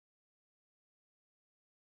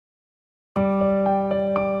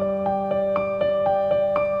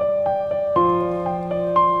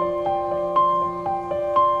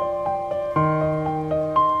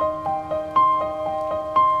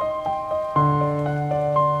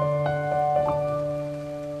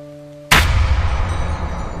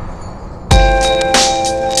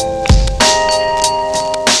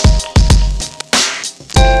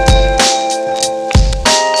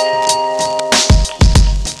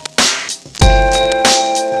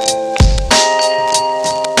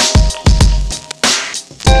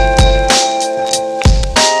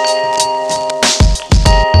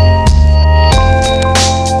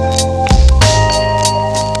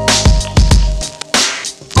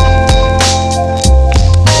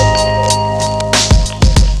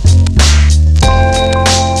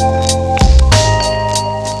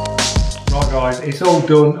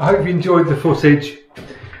all done. I hope you enjoyed the footage.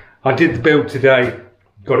 I did the build today,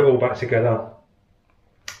 got it all back together.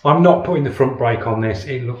 I'm not putting the front brake on this.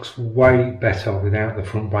 It looks way better without the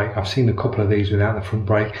front brake. I've seen a couple of these without the front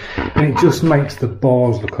brake, and it just makes the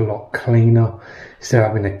bars look a lot cleaner instead of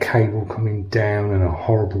having a cable coming down and a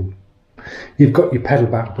horrible... You've got your pedal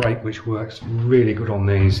back brake, which works really good on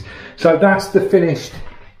these. So that's the finished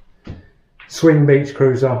Schwinn Beach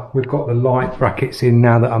Cruiser. We've got the light brackets in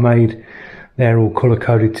now that I made. They're all colour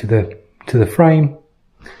coded to the frame.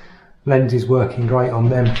 Lens is working great on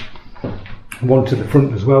them. One to the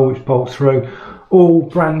front as well, which bolts through. All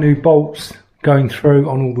brand new bolts going through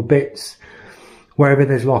on all the bits. Wherever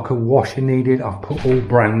there's like a washer needed, I've put all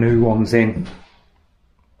brand new ones in.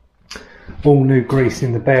 All new grease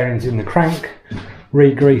in the bearings in the crank.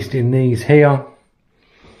 Re-greased in these here.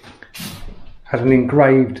 Had an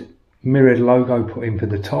engraved mirrored logo put in for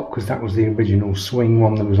the top because that was the original Schwinn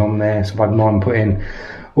one that was on there. So I've had mine put in.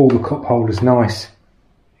 All the cup holders nice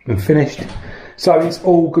and finished. So it's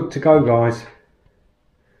all good to go, guys.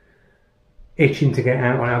 Itching to get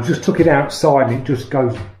out on it. I just took it outside and it just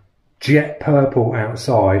goes jet purple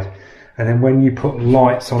outside, and then when you put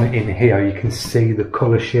lights on it in here you can see the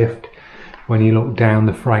colour shift. When you look down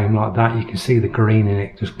the frame like that you can see the green in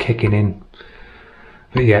it just kicking in.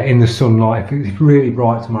 But yeah, in the sunlight, if it's really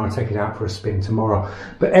bright tomorrow, I'll take it out for a spin tomorrow.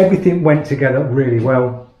 But everything went together really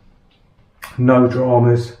well. No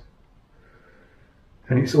dramas.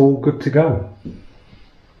 And it's all good to go.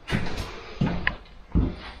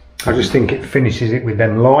 I just think it finishes it with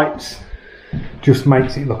them lights. Just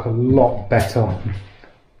makes it look a lot better.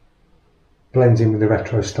 Blends in with the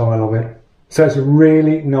retro style of it. So it's a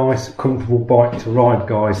really nice, comfortable bike to ride,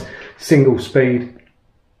 guys. Single speed.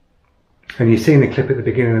 And you've seen the clip at the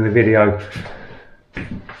beginning of the video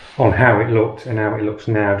on how it looked, and how it looks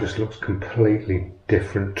now just looks completely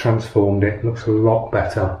different. Transformed it, looks a lot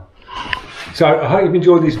better. So I hope you've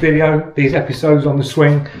enjoyed this video, these episodes on the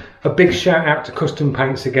Schwinn. A big shout out to Custom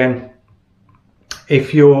Paints again.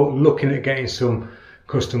 If you're looking at getting some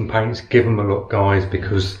custom paints, give them a look, guys,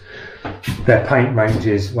 because their paint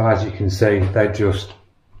ranges, well, as you can see,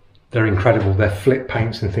 they're incredible. They're flip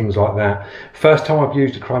paints and things like that. First time I've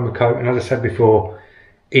used a chroma coat, and as I said before,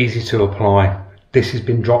 easy to apply. This has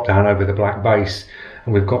been dropped down over the black base,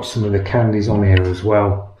 and we've got some of the candies on here as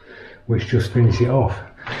well, which just finish it off.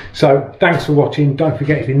 So thanks for watching. Don't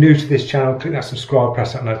forget, if you're new to this channel, click that subscribe,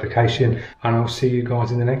 press that notification, and I'll see you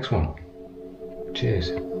guys in the next one.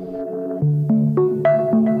 Cheers.